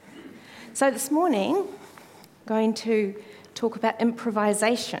So this morning, I'm going to talk about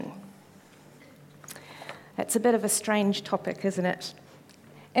improvisation. It's a bit of a strange topic, isn't it?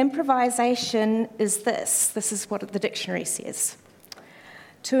 Improvisation is this. This is what the dictionary says.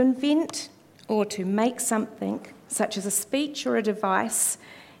 To invent or to make something, such as a speech or a device,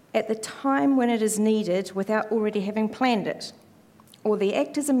 at the time when it is needed without already having planned it. Or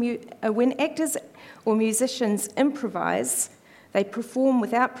when actors or musicians improvise, they perform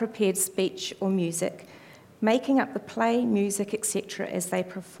without prepared speech or music, making up the play, music, etc. as they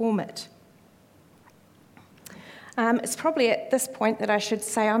perform it. It's probably at this point that I should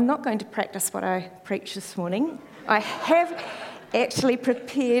say I'm not going to practice what I preached this morning. I have actually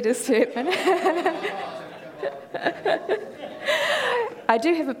prepared a sermon. I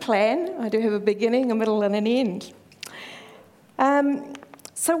do have a plan. I do have a beginning, a middle, and an end.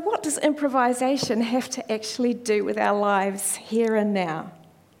 So what does improvisation have to actually do with our lives here and now?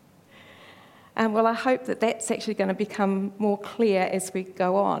 Well, I hope that that's actually going to become more clear as we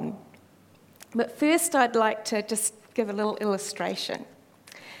go on. But first, I'd like to just give a little illustration.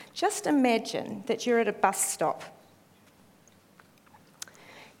 Just imagine that you're at a bus stop.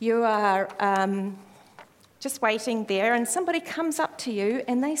 You are just waiting there, and somebody comes up to you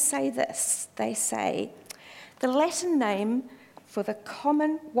and they say this. They say, the Latin name for the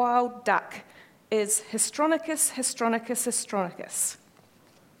common wild duck is Histrionicus, Histrionicus, Histrionicus.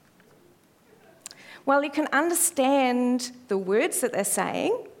 Well, you can understand the words that they're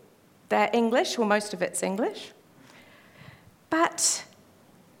saying. They're English, or most of it's English. But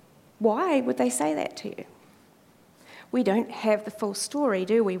why would they say that to you? We don't have the full story,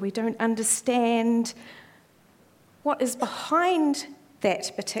 do we? We don't understand what is behind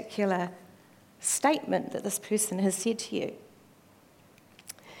that particular statement that this person has said to you.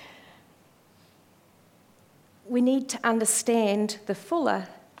 We need to understand the fuller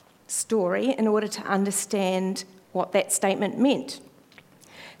story in order to understand what that statement meant.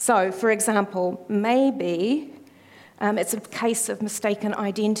 So, for example, maybe it's a case of mistaken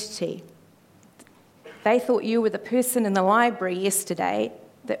identity. They thought you were the person in the library yesterday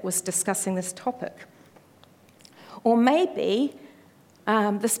that was discussing this topic. Or maybe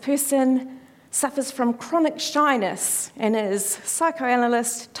this person suffers from chronic shyness and his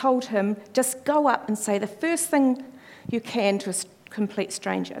psychoanalyst told him, just go up and say the first thing you can to a complete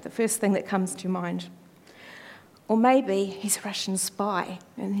stranger, the first thing that comes to mind. Or maybe he's a Russian spy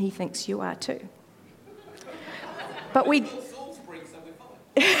and he thinks you are too. But we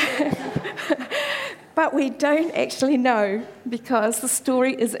don't actually know because the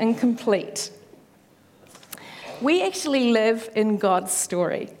story is incomplete. We actually live in God's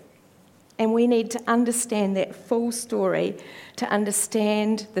story, and we need to understand that full story to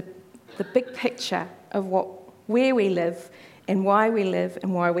understand the big picture of where we live and why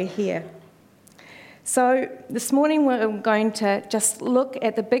we're here. So this morning we're going to just look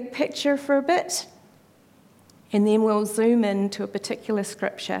at the big picture for a bit, and then we'll zoom into a particular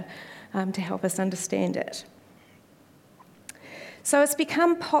scripture to help us understand it. So it's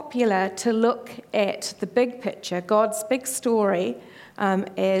become popular to look at the big picture, God's big story,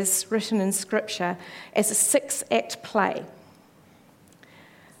 as written in Scripture, as a 6-act play.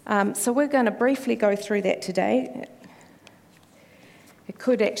 So we're going to briefly go through that today. It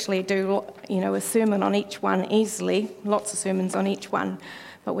could actually do, a sermon on each one easily, lots of sermons on each one,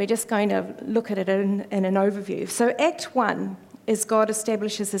 but we're just going to look at it in an overview. So Act 1 is God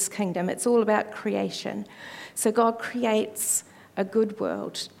establishes his kingdom. It's all about creation. So God creates a good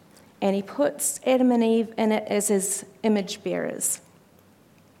world, and he puts Adam and Eve in it as his image bearers.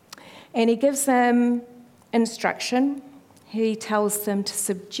 And he gives them instruction. He tells them to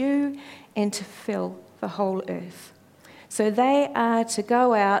subdue and to fill the whole earth. So they are to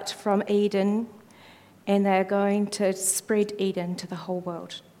go out from Eden, and they're going to spread Eden to the whole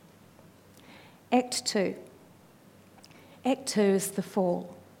world. Act 2. Act 2 is the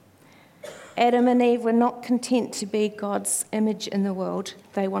fall. Adam and Eve were not content to be God's image in the world.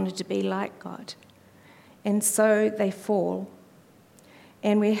 They wanted to be like God. And so they fall.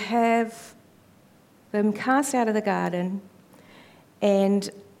 And we have them cast out of the garden. And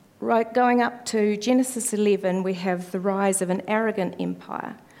going up to Genesis 11, we have the rise of an arrogant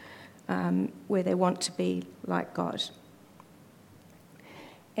empire where they want to be like God.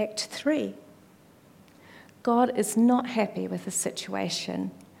 Act 3. God is not happy with the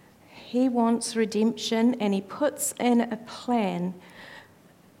situation. He wants redemption, and he puts a plan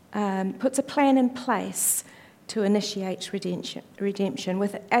in place to initiate redemption.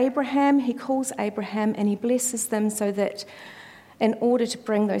 With Abraham, he calls Abraham and he blesses them so that in order to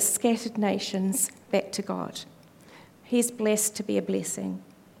bring those scattered nations back to God. He's blessed to be a blessing.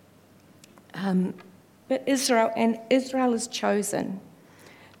 But Israel is chosen.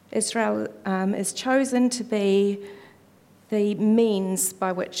 Israel is chosen to be the means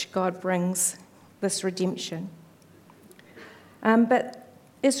by which God brings this redemption. But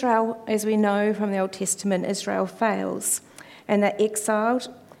Israel, as we know from the Old Testament, Israel fails, and they're exiled,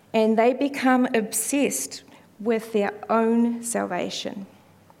 and they become obsessed with their own salvation,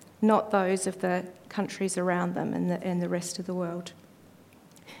 not those of the countries around them and the rest of the world.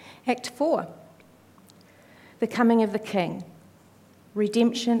 Act 4, the coming of the King.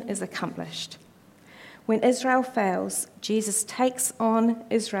 Redemption is accomplished. When Israel fails, Jesus takes on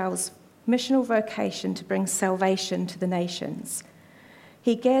Israel's missional vocation to bring salvation to the nations.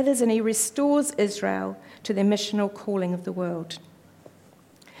 He gathers and he restores Israel to their missional calling of the world.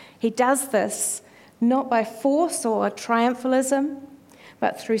 He does this not by force or triumphalism,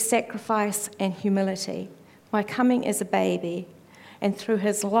 but through sacrifice and humility, by coming as a baby, and through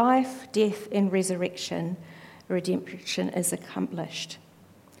his life, death, and resurrection, redemption is accomplished.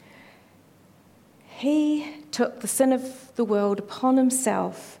 He took the sin of the world upon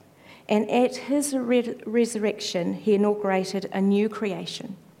himself, and at his resurrection, he inaugurated a new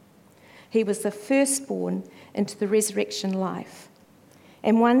creation. He was the firstborn into the resurrection life.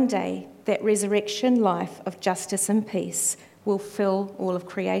 And one day, that resurrection life of justice and peace will fill all of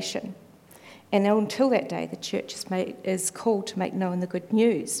creation. And until that day, the church is called to make known the good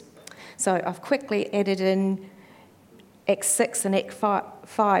news. So I've quickly added in Acts 6 and Acts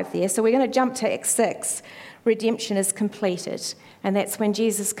 5 there. So we're going to jump to Acts 6. Redemption is completed. And that's when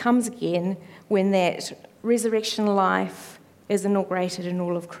Jesus comes again, when that resurrection life is inaugurated in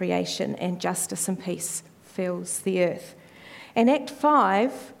all of creation and justice and peace fills the earth. And Act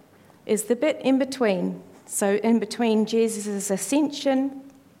 5 is the bit in between. So in between Jesus' ascension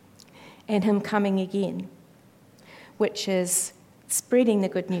and him coming again, which is spreading the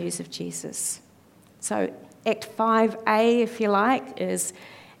good news of Jesus. So Act 5A, if you like, is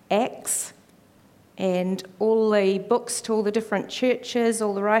Acts and all the books to all the different churches,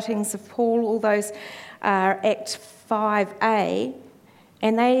 all the writings of Paul, all those are Act 5A,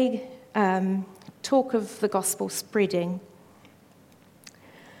 and they talk of the gospel spreading,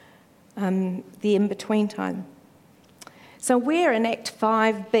 the in-between time. So we're in Act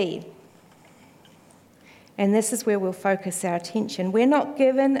 5B, and this is where we'll focus our attention. We're not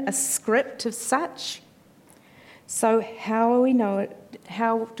given a script of such, so how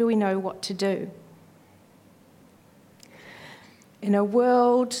do we know what to do? In a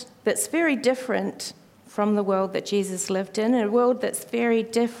world that's very different from the world that Jesus lived in a world that's very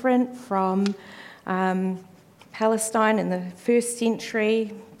different from Palestine in the first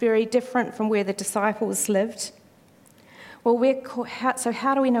century, very different from where the disciples lived. Well,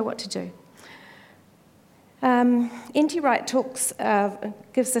 how do we know what to do? N.T. Wright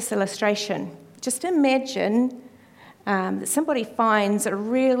gives this illustration. Just imagine that somebody finds a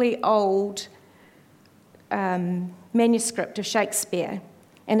really old manuscript of Shakespeare,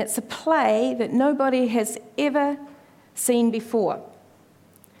 and it's a play that nobody has ever seen before.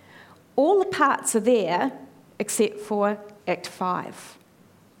 All the parts are there except for Act 5.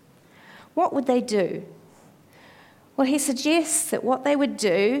 What would they do? Well, he suggests that what they would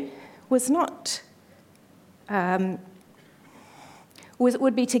do was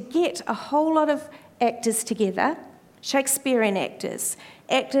would be to get a whole lot of actors together, Shakespearean actors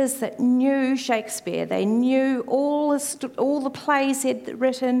that knew Shakespeare. They knew all the plays he'd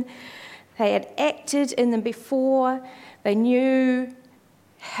written. They had acted in them before. They knew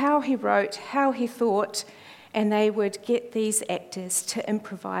how he wrote, how he thought, and they would get these actors to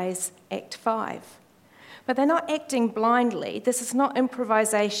improvise Act 5. But they're not acting blindly. This is not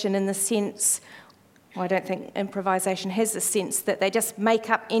improvisation in the sense, I don't think improvisation has the sense that they just make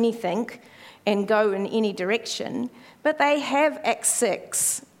up anything and go in any direction. But they have Act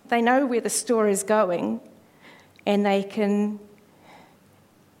 6. They know where the story is going, and they can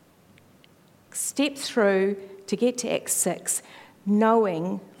step through to get to Act 6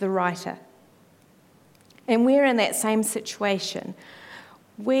 knowing the writer. And we're in that same situation.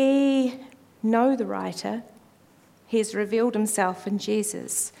 We know the writer. He's revealed himself in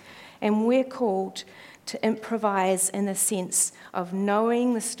Jesus. And we're called to improvise in the sense of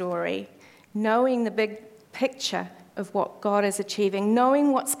knowing the story, knowing the big picture of what God is achieving,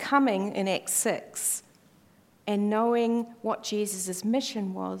 knowing what's coming in Act 6, and knowing what Jesus'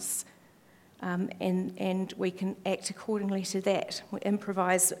 mission was. And we can act accordingly to that. We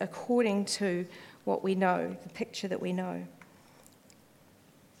improvise according to what we know, the picture that we know.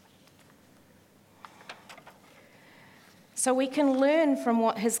 So we can learn from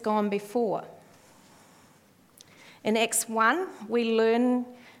what has gone before. In Acts 1, we learn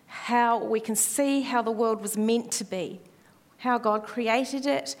how we can see how the world was meant to be, how God created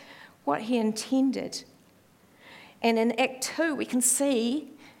it, what he intended. And in Act 2, we can see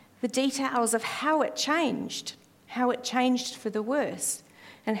the details of how it changed for the worse,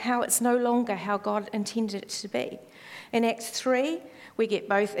 and how it's no longer how God intended it to be. In Act 3, we get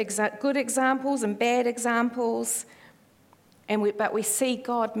both good examples and bad examples, but we see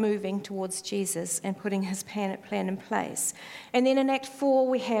God moving towards Jesus and putting his plan in place. And then in Act 4,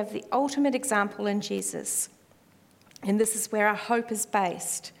 we have the ultimate example in Jesus. And this is where our hope is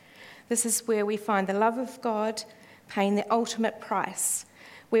based. This is where we find the love of God paying the ultimate price,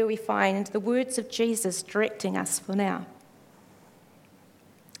 where we find the words of Jesus directing us for now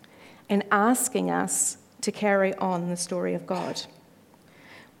and asking us to carry on the story of God.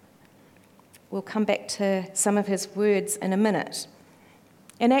 We'll come back to some of his words in a minute.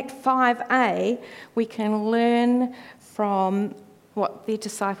 In Act 5a, we can learn from what the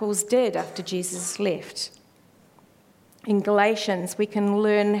disciples did after Jesus left. In Galatians, we can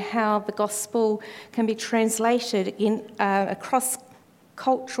learn how the gospel can be translated across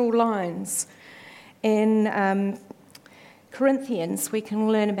cultural lines. In Corinthians, we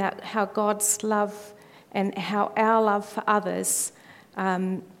can learn about how God's love and how our love for others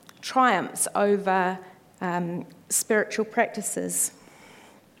triumphs over spiritual practices.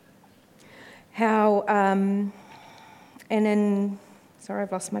 In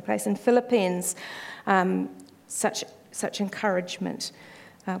Philippians, such encouragement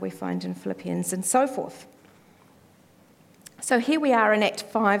we find in Philippians, and so forth. So here we are in Act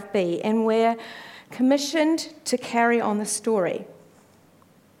 5b, and we're commissioned to carry on the story.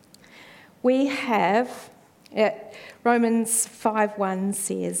 We have, Romans 5:1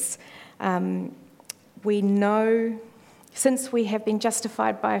 says, we know, since we have been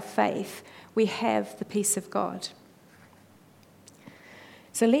justified by faith, we have the peace of God.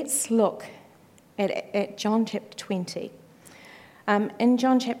 So let's look at John chapter 20. In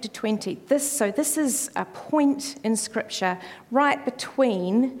John chapter 20, this is a point in Scripture right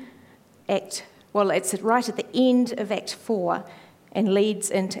between it's right at the end of Act 4 and leads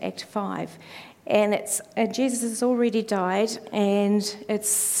into Act 5. And Jesus has already died, and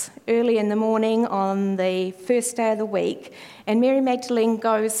it's early in the morning on the first day of the week, and Mary Magdalene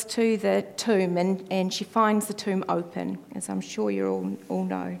goes to the tomb, and she finds the tomb open, as I'm sure you all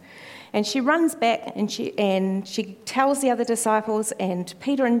know. And she runs back, and she tells the other disciples, and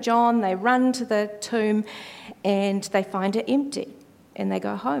Peter and John, they run to the tomb, and they find it empty, and they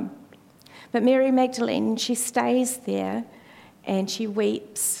go home. But Mary Magdalene, she stays there, and she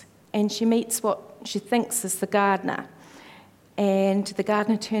weeps, and she meets what she thinks is the gardener. And the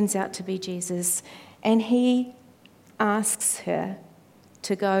gardener turns out to be Jesus, and he asks her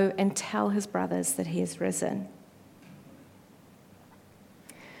to go and tell his brothers that he has risen.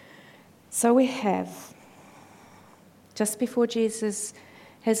 So we have, just before Jesus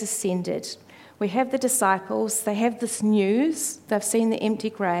has ascended, we have the disciples, they have this news, they've seen the empty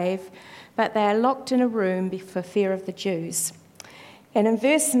grave, but they are locked in a room for fear of the Jews. And in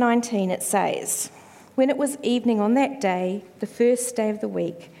verse 19 it says, "When it was evening on that day, the first day of the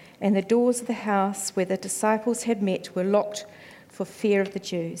week, and the doors of the house where the disciples had met were locked for fear of the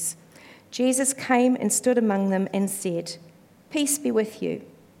Jews, Jesus came and stood among them and said, 'Peace be with you.'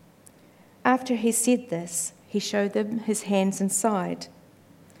 After he said this, he showed them his hands and side.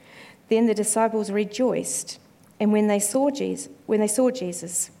 Then the disciples rejoiced, and when they saw Jesus,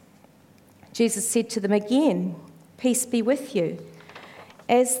 Jesus said to them again, 'Peace be with you.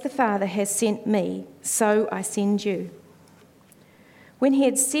 As the Father has sent me, so I send you.' When he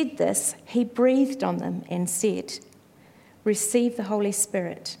had said this, he breathed on them and said, 'Receive the Holy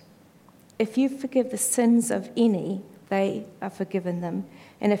Spirit. If you forgive the sins of any, they are forgiven them.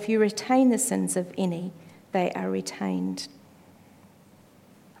 And if you retain the sins of any, they are retained.'"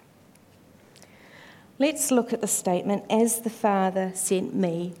 Let's look at the statement, "As the Father sent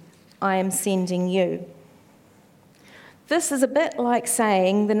me, I am sending you." This is a bit like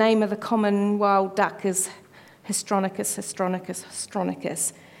saying the name of the common wild duck is Hestronicus, Hestronicus,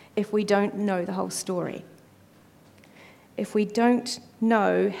 Hestronicus, if we don't know the whole story. If we don't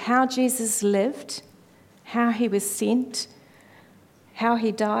know how Jesus lived, how he was sent, how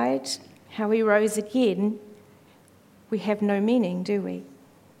he died, how he rose again, we have no meaning, do we?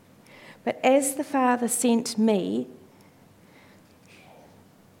 But as the Father sent me,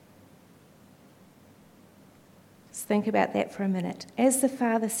 let's think about that for a minute. As the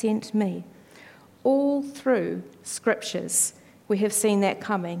Father sent me, all through Scriptures, we have seen that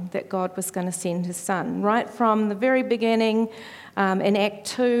coming, that God was going to send his Son. Right from the very beginning, in Act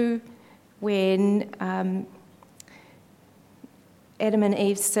 2, when Adam and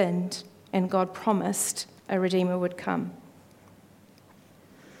Eve sinned, and God promised a Redeemer would come.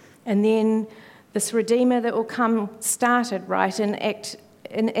 And then this Redeemer that will come started, right, in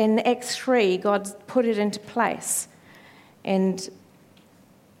Acts 3, God put it into place, and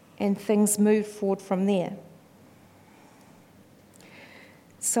things moved forward from there.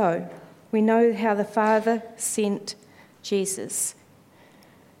 So, we know how the Father sent Jesus.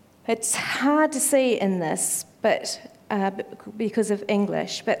 It's hard to see in this, but because of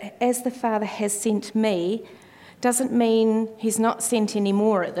English, but as the Father has sent me, doesn't mean he's not sent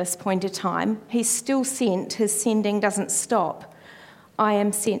anymore at this point of time. He's still sent. His sending doesn't stop. I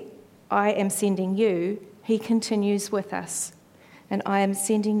am sending you. He continues with us. And I am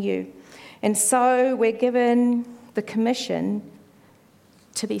sending you. And so we're given the commission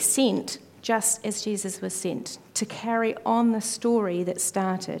to be sent just as Jesus was sent, to carry on the story that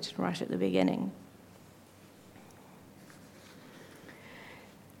started right at the beginning.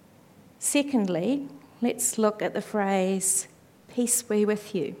 Secondly, let's look at the phrase, peace be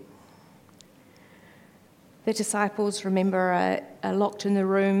with you. The disciples, remember, are locked in the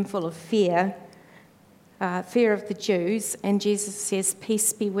room full of fear of the Jews, and Jesus says,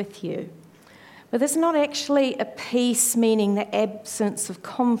 peace be with you. But this is not actually a peace meaning the absence of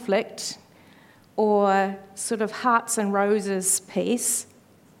conflict or sort of hearts and roses peace.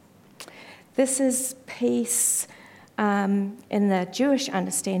 This is peace in the Jewish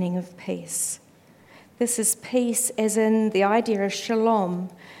understanding of peace. This is peace as in the idea of shalom,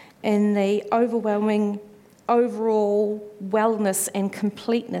 in the overwhelming overall wellness and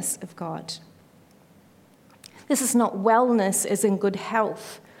completeness of God. This is not wellness as in good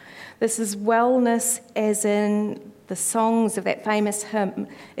health. This is wellness as in the songs of that famous hymn,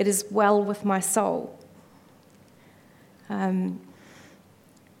 "It is well with my soul."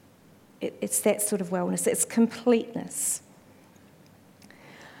 It's that sort of wellness. It's completeness.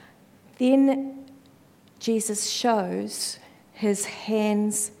 Then Jesus shows his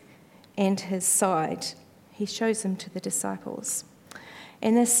hands and his side. He shows them to the disciples.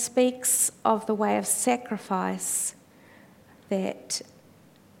 And this speaks of the way of sacrifice that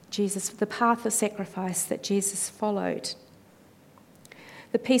the path of sacrifice that Jesus followed.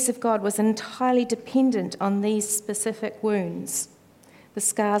 The peace of God was entirely dependent on these specific wounds. The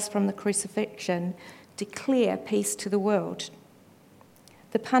scars from the crucifixion declare peace to the world.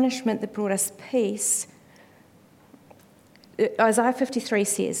 The punishment that brought us peace, Isaiah 53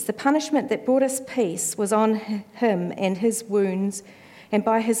 says, the punishment that brought us peace was on him and his wounds, and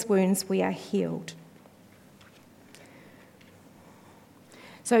by his wounds we are healed.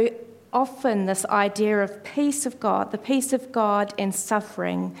 So often this idea of peace of God, the peace of God and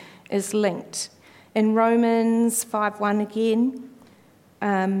suffering is linked. In Romans 5:1 again,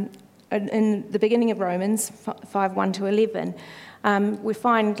 in the beginning of Romans 5:1 to 11, we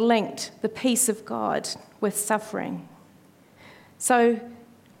find linked the peace of God with suffering. So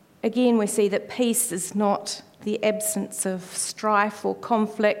again, we see that peace is not the absence of strife or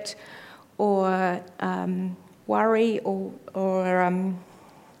conflict or worry or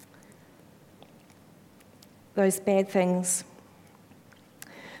those bad things,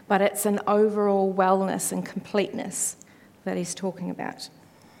 but it's an overall wellness and completeness that he's talking about.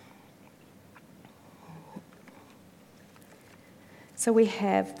 So we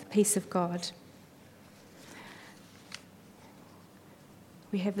have the peace of God.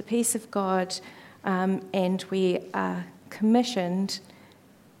 We have the peace of God, and we are commissioned,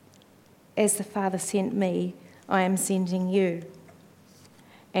 as the Father sent me, I am sending you.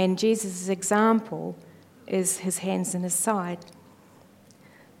 And Jesus' example is his hands and his side.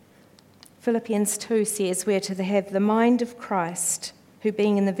 Philippians 2 says we're to have the mind of Christ, who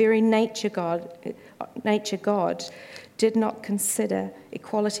being in the very nature God, did not consider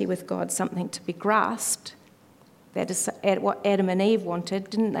equality with God something to be grasped. That is what Adam and Eve wanted,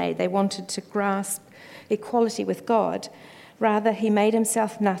 didn't they? They wanted to grasp equality with God. Rather, he made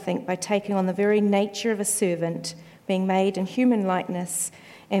himself nothing by taking on the very nature of a servant, being made in human likeness,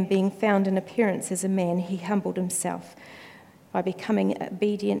 and being found in appearance as a man, he humbled himself by becoming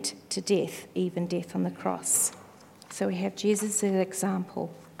obedient to death, even death on the cross. So we have Jesus as an example.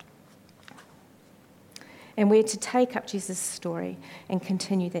 And we're to take up Jesus' story and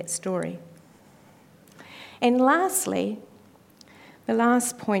continue that story. And lastly, the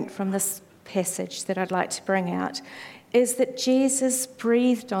last point from this passage that I'd like to bring out is that Jesus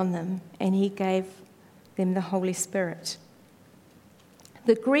breathed on them and he gave them the Holy Spirit.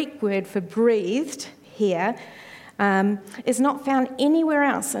 The Greek word for breathed here is not found anywhere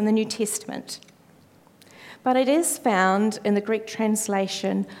else in the New Testament, but it is found in the Greek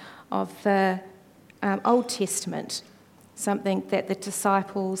translation of the Old Testament. something that the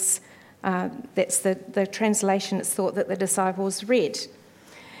disciples, that's the translation it's thought that the disciples read.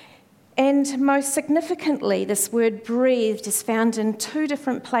 And most significantly, this word breathed is found in two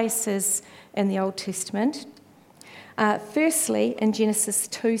different places in the Old Testament. Firstly, in Genesis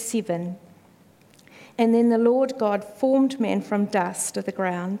 2:7. And then the Lord God formed man from dust of the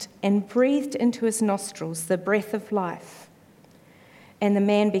ground and breathed into his nostrils the breath of life, and the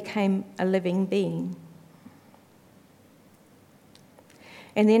man became a living being.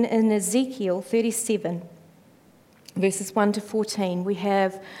 And then in Ezekiel 37, verses 1 to 14, we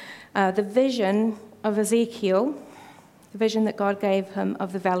have the vision of Ezekiel, the vision that God gave him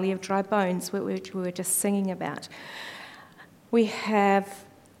of the Valley of Dry Bones, which we were just singing about. We have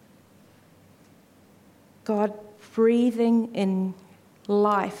God breathing in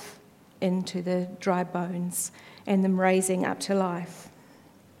life into the dry bones and them raising up to life.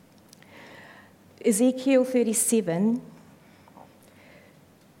 Ezekiel 37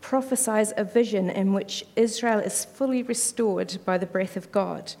 prophesies a vision in which Israel is fully restored by the breath of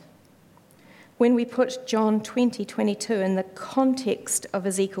God. When we put John 20:22 in the context of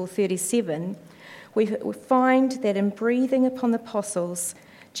Ezekiel 37, we find that in breathing upon the apostles,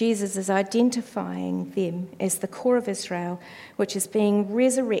 Jesus is identifying them as the core of Israel, which is being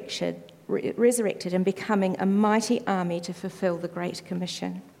resurrected and becoming a mighty army to fulfill the Great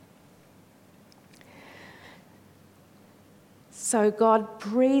Commission. So God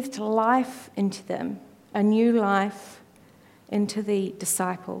breathed life into them, a new life into the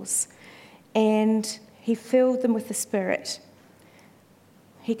disciples, and he filled them with the Spirit.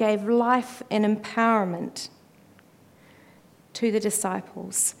 He gave life and empowerment to the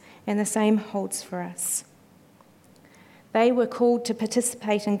disciples, and the same holds for us. They were called to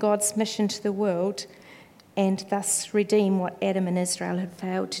participate in God's mission to the world and thus redeem what Adam and Israel had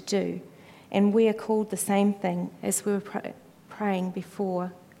failed to do. And we are called the same thing as we were praying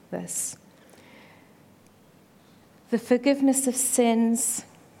before this. The forgiveness of sins,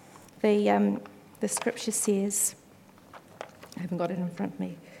 the scripture says, I haven't got it in front of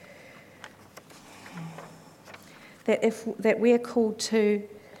me, that we are called to,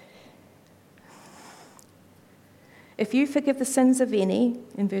 if you forgive the sins of any,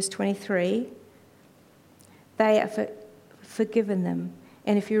 in verse 23, they are forgiven them.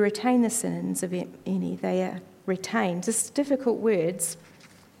 And if you retain the sins of any, they are retained. Just difficult words.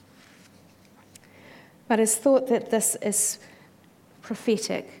 But it's thought that this is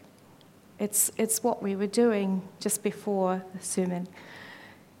prophetic. It's what we were doing just before the sermon.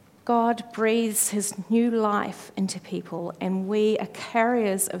 God breathes his new life into people, and we are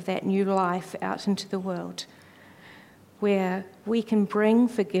carriers of that new life out into the world, where we can bring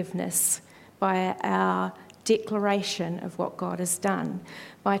forgiveness by our declaration of what God has done,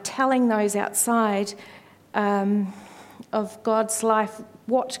 by telling those outside of God's life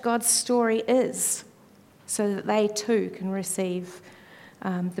what God's story is, so that they too can receive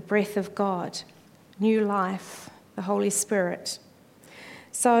the breath of God, new life, the Holy Spirit.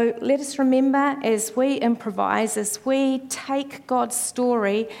 So let us remember, as we improvise, as we take God's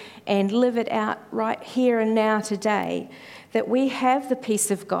story and live it out right here and now today, that we have the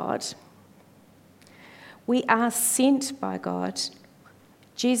peace of God. We are sent by God.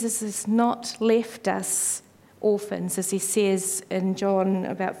 Jesus has not left us orphans, as he says in John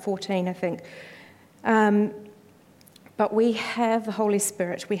about 14, I think. But we have the Holy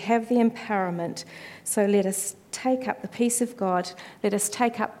Spirit. We have the empowerment. So let us take up the peace of God. Let us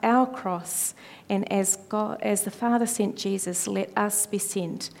take up our cross. And as the Father sent Jesus, let us be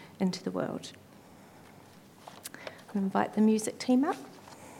sent into the world. I'll invite the music team up.